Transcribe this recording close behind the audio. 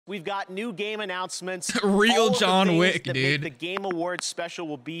We've got new game announcements. Real John Wick, dude. The Game Awards special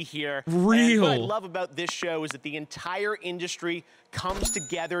will be here. Real. And what I love about this show is that the entire industry comes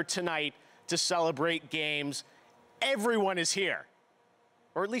together tonight to celebrate games. Everyone is here.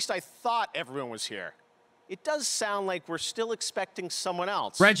 Or at least I thought everyone was here. It does sound like we're still expecting someone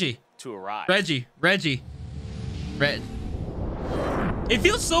else to arrive. Reggie. It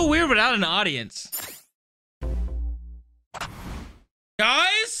feels so weird without an audience.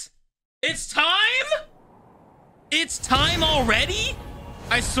 Guys, it's time? It's time already?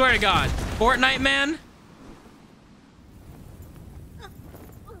 I swear to God. Fortnite, man.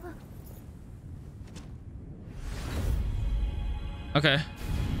 Okay.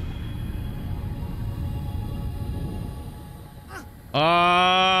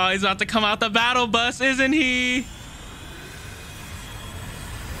 Oh, he's about to come out the battle bus, isn't he?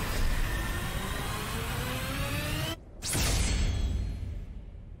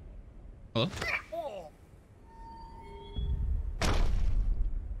 Hello?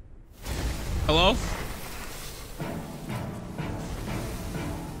 Hello?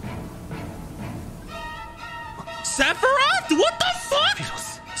 Sephiroth? What the fuck?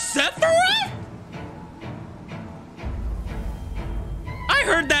 Sephiroth? I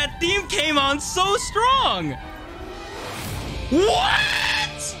heard that theme came on so strong.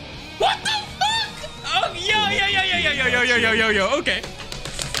 What? What the fuck? Oh, yo. Okay.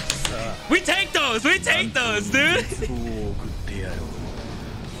 We take those, dude.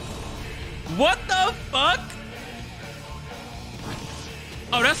 What the fuck?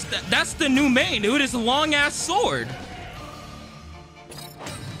 Oh, that's the new main, dude. It's a long ass sword.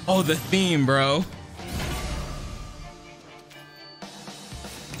 Oh, the theme, bro.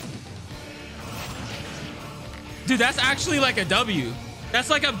 Dude, that's actually like a W. That's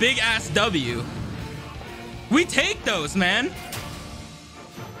like a big ass W. We take those, man.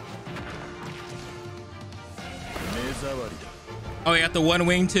 Oh, we got the one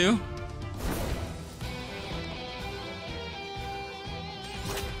wing too.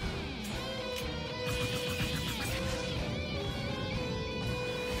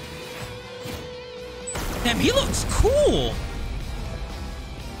 Damn, he looks cool.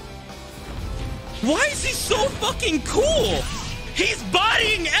 Why is he so fucking cool? He's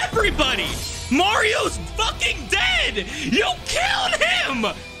bodying everybody. Mario's fucking dead. You killed him.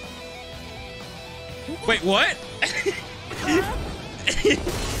 Wait, what?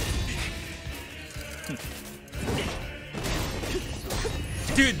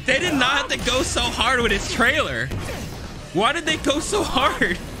 Dude, they did not have to go so hard with his trailer. Why did they go so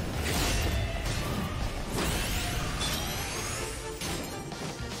hard?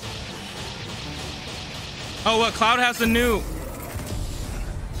 Oh, what? Cloud has a new...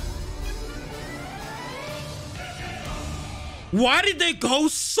 Why did they go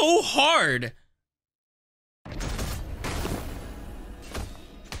so hard?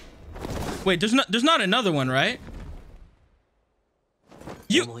 Wait, there's not another one, right?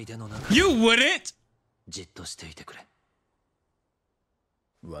 You wouldn't?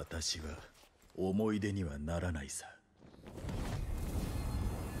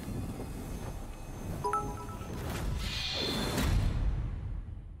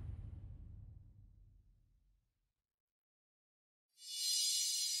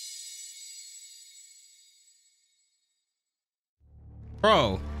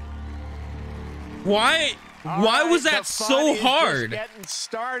 Bro. Why was that so hard? Just getting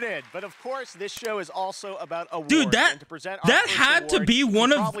started, but of course this show is also about awards. Dude, that had to be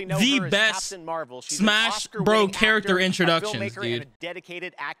one of the best Smash Bro character introductions, dude. And a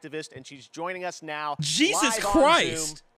dedicated activist, and she's joining us now. Jesus Christ.